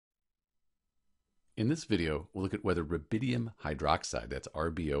In this video, we'll look at whether rubidium hydroxide, that's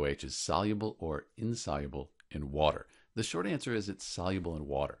RbOH, is soluble or insoluble in water. The short answer is it's soluble in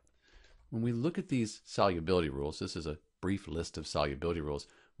water. When we look at these solubility rules, this is a brief list of solubility rules,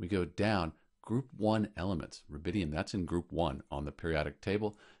 we go down, group 1 elements, rubidium, that's in group 1 on the periodic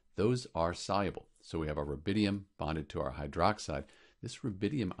table, those are soluble. So we have our rubidium bonded to our hydroxide. This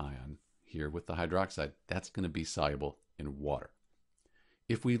rubidium ion here with the hydroxide, that's going to be soluble in water.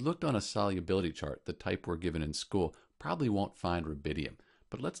 If we looked on a solubility chart, the type we're given in school, probably won't find rubidium.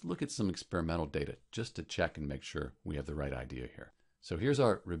 But let's look at some experimental data just to check and make sure we have the right idea here. So here's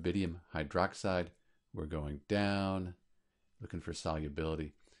our rubidium hydroxide. We're going down, looking for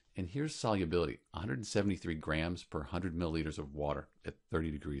solubility. And here's solubility, 173 grams per 100 milliliters of water at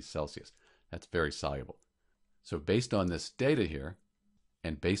 30 degrees Celsius. That's very soluble. So based on this data here,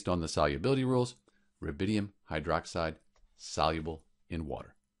 and based on the solubility rules, rubidium hydroxide soluble in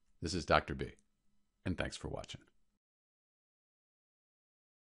water. This is Dr. B, and thanks for watching.